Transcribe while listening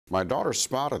My daughter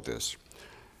spotted this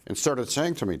and started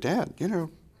saying to me, "Dad, you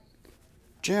know,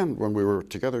 Jan, when we were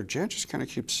together, Jan just kind of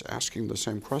keeps asking the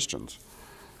same questions."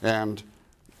 And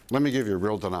let me give you a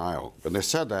real denial. When they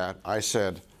said that, I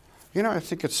said, "You know, I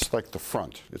think it's like the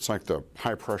front. It's like the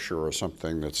high pressure or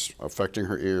something that's affecting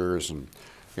her ears, and,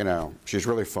 you know, she's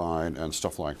really fine," and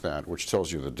stuff like that, which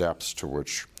tells you the depths to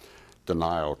which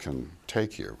denial can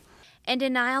take you. And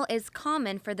denial is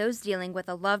common for those dealing with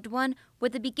a loved one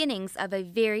with the beginnings of a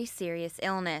very serious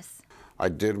illness. I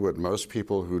did what most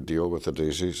people who deal with a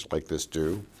disease like this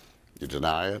do. You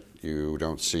deny it, you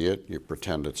don't see it, you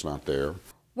pretend it's not there.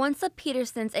 Once the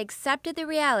Petersens accepted the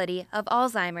reality of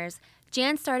Alzheimer's,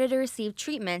 Jan started to receive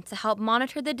treatment to help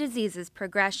monitor the disease's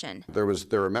progression. There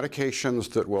are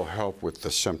medications that will help with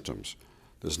the symptoms.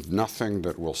 There's nothing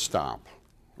that will stop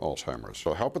Alzheimer's.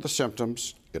 So help with the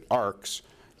symptoms, it arcs,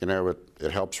 you know,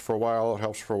 it helps for a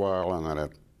while, and then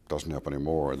it doesn't help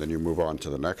anymore. Then you move on to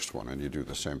the next one and you do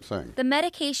the same thing. The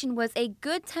medication was a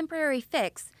good temporary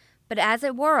fix, but as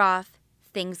it wore off,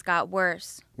 things got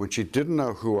worse. When she didn't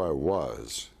know who I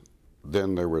was,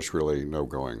 then there was really no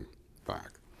going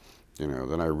back. You know,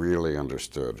 then I really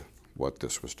understood what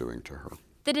this was doing to her.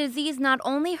 The disease not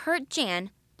only hurt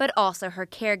Jan, but also her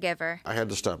caregiver. I had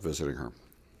to stop visiting her.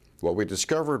 What we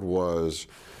discovered was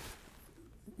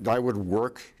I would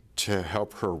work to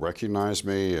help her recognize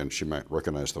me, and she might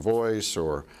recognize the voice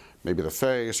or maybe the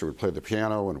face, or we'd play the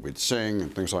piano and we'd sing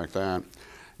and things like that.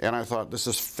 And I thought, this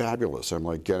is fabulous. I'm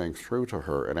like getting through to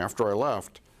her. And after I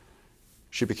left,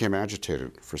 she became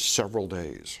agitated for several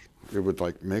days. It would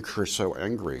like make her so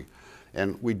angry.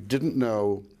 And we didn't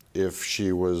know if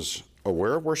she was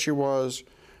aware of where she was,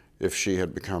 if she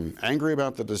had become angry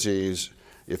about the disease,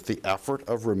 if the effort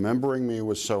of remembering me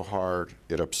was so hard,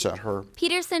 it upset her.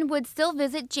 Petersen would still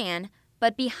visit Jan,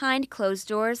 but behind closed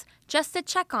doors, just to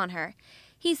check on her.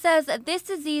 He says that this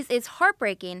disease is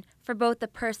heartbreaking for both the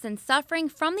person suffering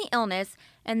from the illness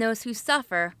and those who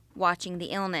suffer watching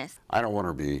the illness. I don't want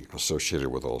to be associated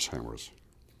with Alzheimer's.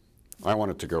 I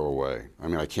want it to go away. I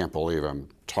mean, I can't believe I'm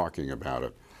talking about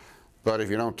it. But if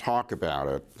you don't talk about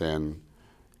it, then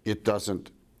it doesn't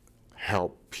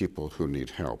help people who need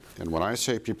help. And when I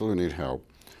say people who need help,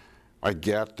 I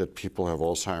get that people have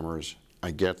Alzheimer's.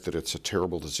 I get that it's a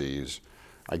terrible disease.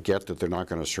 I get that they're not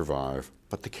going to survive,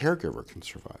 but the caregiver can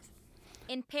survive.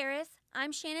 In Paris,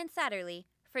 I'm Shannon Satterley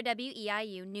for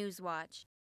WEIU Newswatch.